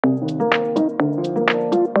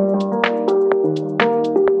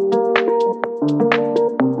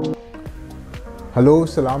Hello,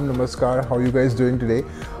 salam, namaskar. How are you guys doing today?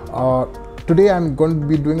 Today I'm going to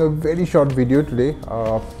be doing a very short video today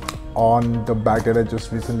on the bag that I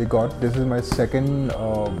just recently got. This is my second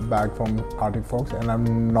bag from Arctic Fox, and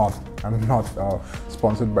I'm not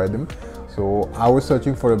sponsored by them. So I was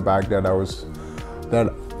searching for a bag that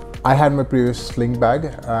I had my previous sling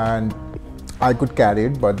bag and I could carry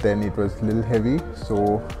it, but then it was a little heavy,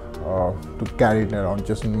 so to carry it around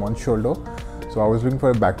just in one shoulder. So I was looking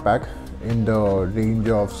for a backpack in the range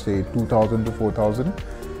of say 2000 to 4000,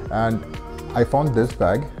 and I found this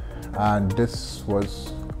bag, and this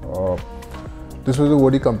was a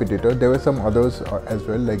worthy competitor. There were some others as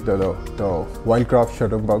well, like the Wildcraft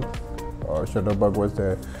Shutterbug. Shutterbug was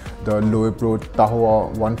there, the Loe Pro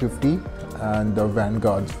Tahoe 150, and the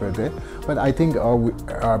Vanguards were there. But I think we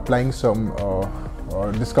are applying some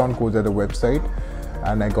discount codes at the website,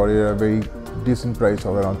 and I got it at a very decent price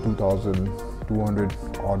of around 2200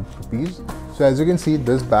 odd rupees. So as you can see,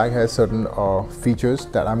 this bag has certain features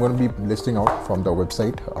that I'm going to be listing out from the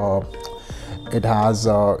website. It has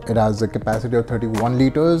a capacity of 31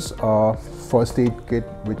 liters, first aid kit,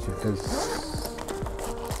 which is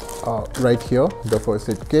right here, the first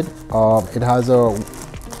aid kit. It has a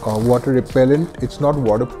water repellent. It's not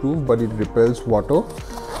waterproof, but it repels water.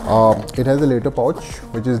 It has a later pouch,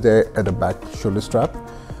 which is there at the back shoulder strap.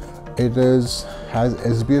 It has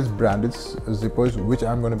SBS branded zippers, which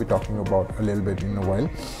I'm going to be talking about a little bit in a while.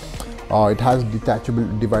 It has detachable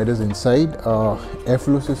dividers inside,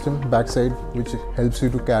 airflow system backside, which helps you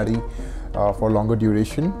to carry for longer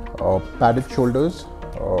duration, padded shoulders,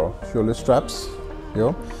 shoulder straps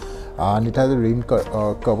here, and it has a rain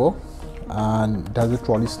cover, and it has a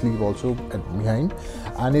trolley sleeve also behind,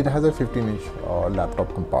 and it has a 15-inch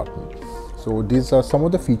laptop compartment. So these are some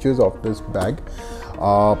of the features of this bag.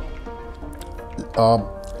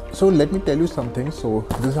 So let me tell you something. So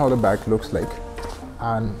this is how the bag looks like,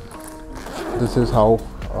 and this is how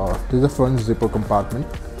this is the front zipper compartment.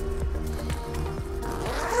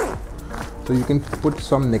 So you can put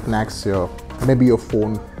some knickknacks here, maybe your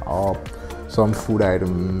phone, or some food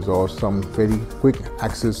items, or some very quick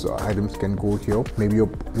access items can go here, maybe your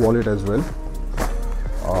wallet as well.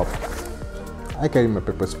 I carry my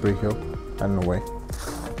pepper spray here, I don't know why.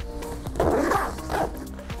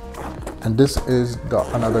 And this is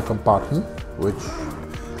another compartment which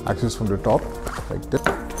access from the top like this.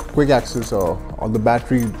 Quick access on the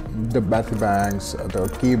battery banks, the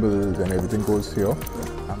cables, and everything goes here.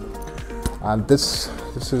 And this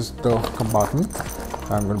is the compartment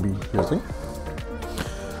I'm going to be using,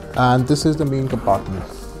 and this is the main compartment,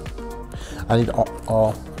 and it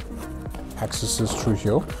accesses through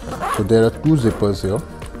here. So there are two zippers here,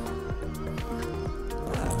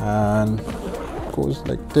 and it goes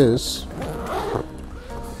like this.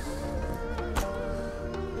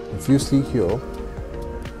 If you see here,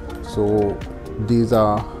 so these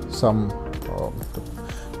are some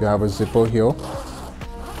you have a zipper here,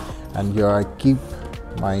 and here I keep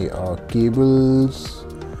my cables,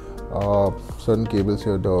 certain cables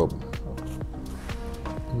here.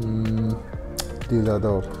 These are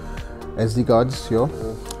the SD cards here.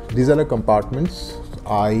 These are the compartments.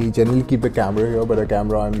 I generally keep the camera here, but the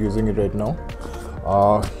camera I'm using it right now.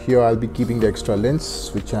 Here I'll be keeping the extra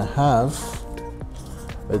lens, which I have.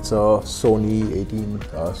 It's a Sony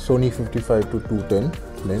 55 to 210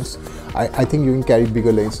 lens. I think you can carry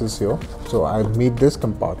bigger lenses here. So I made this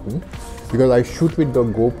compartment because I shoot with the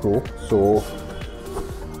GoPro, so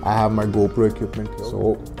I have my GoPro equipment here.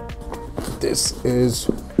 So this is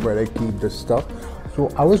where I keep this stuff. So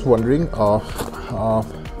I was wondering,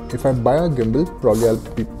 if I buy a gimbal, probably I'll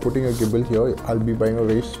be putting a gimbal here. I'll be buying a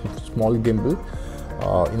very small gimbal,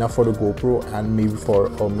 enough for the GoPro and maybe for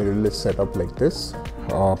a mirrorless setup like this.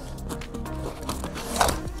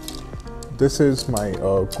 This is my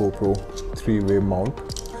GoPro 3-way mount,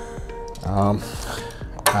 and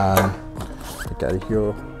I carry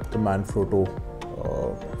here the Manfrotto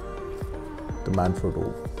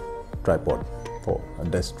tripod, for a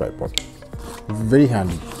desk tripod. Very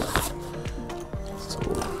handy. So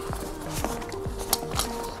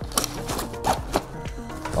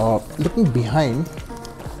looking behind,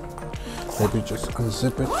 let me just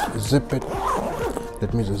unzip it, zip it.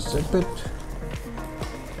 Let me just zip it.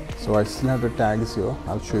 So I still have the tags here.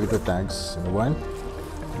 I'll show you the tags in a while.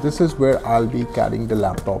 This is where I'll be carrying the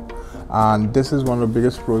laptop, and this is one of the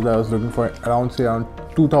biggest pros I was looking for. Around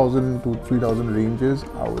 2000 to 3000 ranges,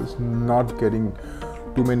 I was not getting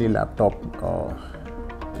too many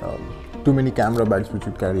too many camera bags which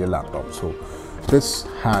would carry a laptop. So this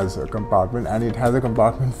has a compartment, and it has a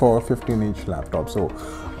compartment for a 15-inch laptop. So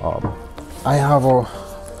I have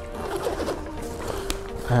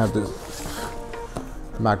this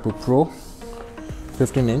MacBook Pro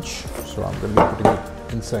 15-inch. So I'm going to be putting it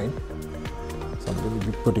inside. So I'm going to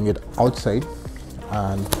be putting it outside,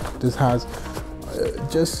 and this has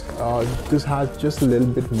just a little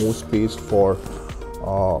bit more space for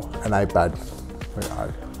an iPad.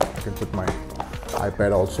 I can put my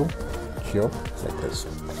iPad also here like this.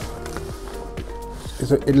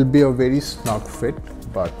 It'll be a very snug fit,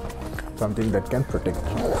 but something that can protect.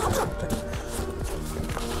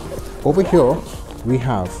 Over here we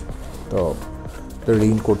have the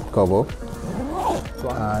raincoat cover,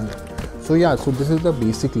 and so yeah, so this is the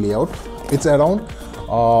basic layout. It's around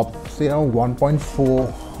say around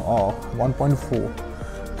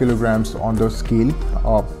 1.4 kilograms on the scale,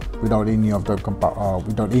 without any of the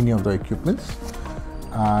equipments,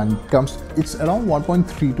 and it's around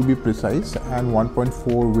 1.3 to be precise, and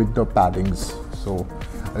 1.4 with the paddings. So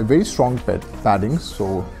a very strong padding,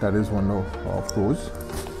 so that is one of pros.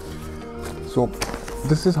 So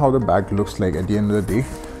this is how the bag looks like at the end of the day.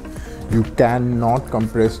 You cannot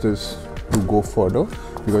compress this to go further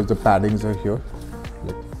because the paddings are here.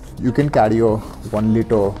 You can carry a 1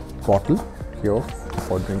 liter bottle here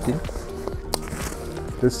for drinking.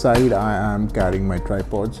 This side I am carrying my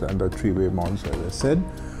tripods and the 3-way mounts, as I said.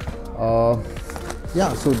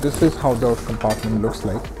 Yeah, so this is how the compartment looks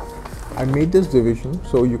like. I made this division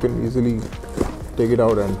so you can easily take it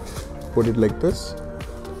out and put it like this,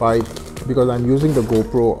 because I'm using the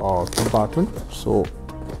GoPro compartment, so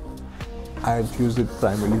I've used it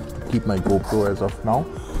primarily to keep my GoPro as of now.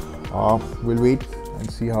 We'll wait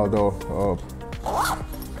and see how the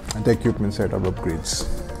equipment setup upgrades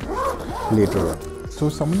later on. So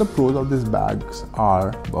some of the pros of this bags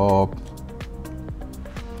are, I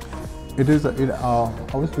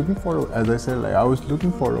was looking for, as I said, I was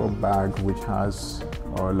looking for a bag which has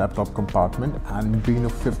a laptop compartment, and being a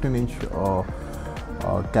 15-inch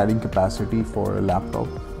carrying capacity for a laptop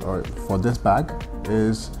for this bag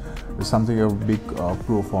is something a big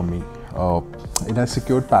pro for me. It has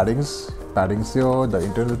secured paddings here, the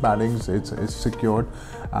internal paddings, it's secured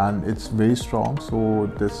and it's very strong, so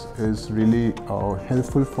this is really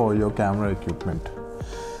helpful for your camera equipment.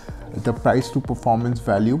 The price to performance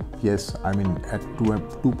value, yes, I mean at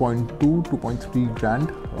 2.3 grand,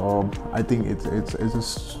 I think it's a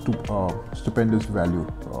stupendous value,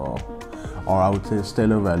 or I would say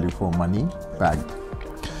stellar value for money bag.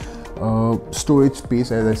 Storage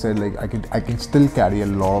space, as I said, like I can still carry a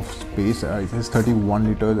lot of space. It has 31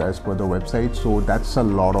 liters as per the website, so that's a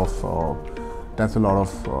lot of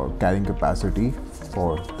carrying capacity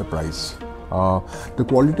for the price. The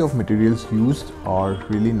quality of materials used are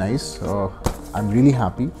really nice. I'm really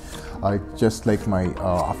happy. Just like my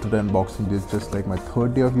after the unboxing, this is just like my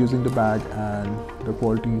 3rd day of using the bag, and the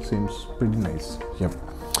quality seems pretty nice. Yep.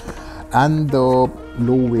 And the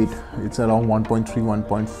low weight, it's around 1.3,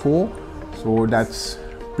 1.4, so that's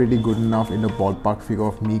pretty good enough in the ballpark figure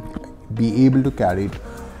of me be able to carry it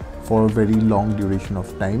for a very long duration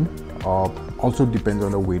of time. Also depends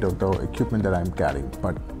on the weight of the equipment that I'm carrying,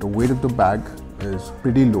 but the weight of the bag is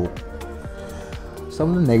pretty low. Some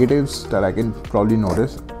of the negatives that I can probably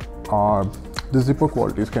notice are the zipper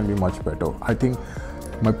qualities can be much better. I think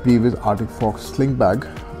my previous Arctic Fox sling bag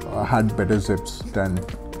had better zips than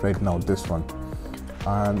right now this one.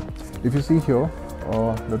 And if you see here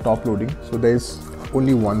the top loading, so there's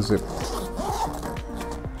only one zip.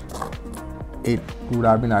 It would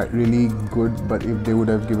have been really good, but if they would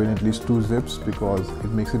have given at least 2 zips, because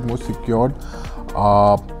it makes it more secured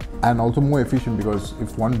and also more efficient, because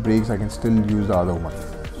if one breaks I can still use the other one.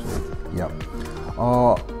 So yeah.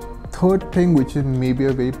 Third thing, which is maybe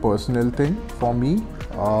a very personal thing for me,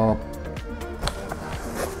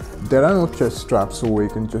 there are no chest straps, so you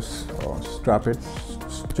can just strap it,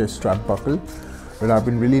 chest strap buckle. But it would have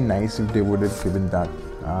been really nice if they would have given that,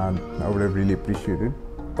 and I would have really appreciated.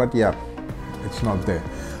 But yeah, it's not there.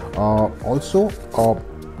 Also,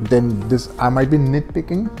 then this, I might be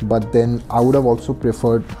nitpicking, but then I would have also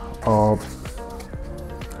preferred a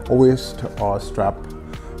waist strap,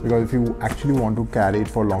 because if you actually want to carry it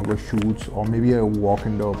for longer shoots, or maybe a walk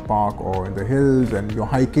in the park or in the hills and you're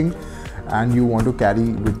hiking and you want to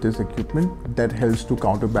carry with this equipment, that helps to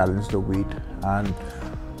counterbalance the weight, and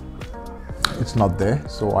it's not there.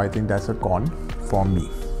 So I think that's a con for me.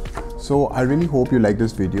 So I really hope you like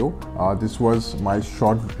this video. This was my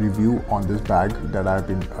short review on this bag that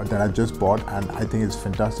I just bought, and I think it's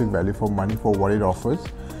fantastic value for money for what it offers.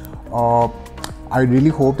 I really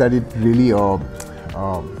hope that it really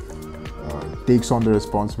takes on the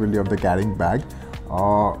responsibility of the carrying bag.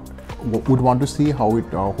 Would want to see how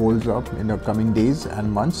it holds up in the coming days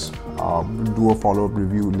and months. We'll do a follow-up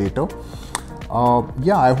review later.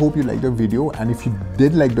 Yeah, I hope you liked the video, and if you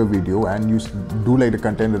did like the video and you do like the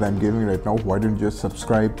content that I'm giving right now, why don't you just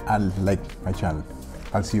subscribe and like my channel.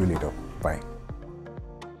 I'll see you later. Bye.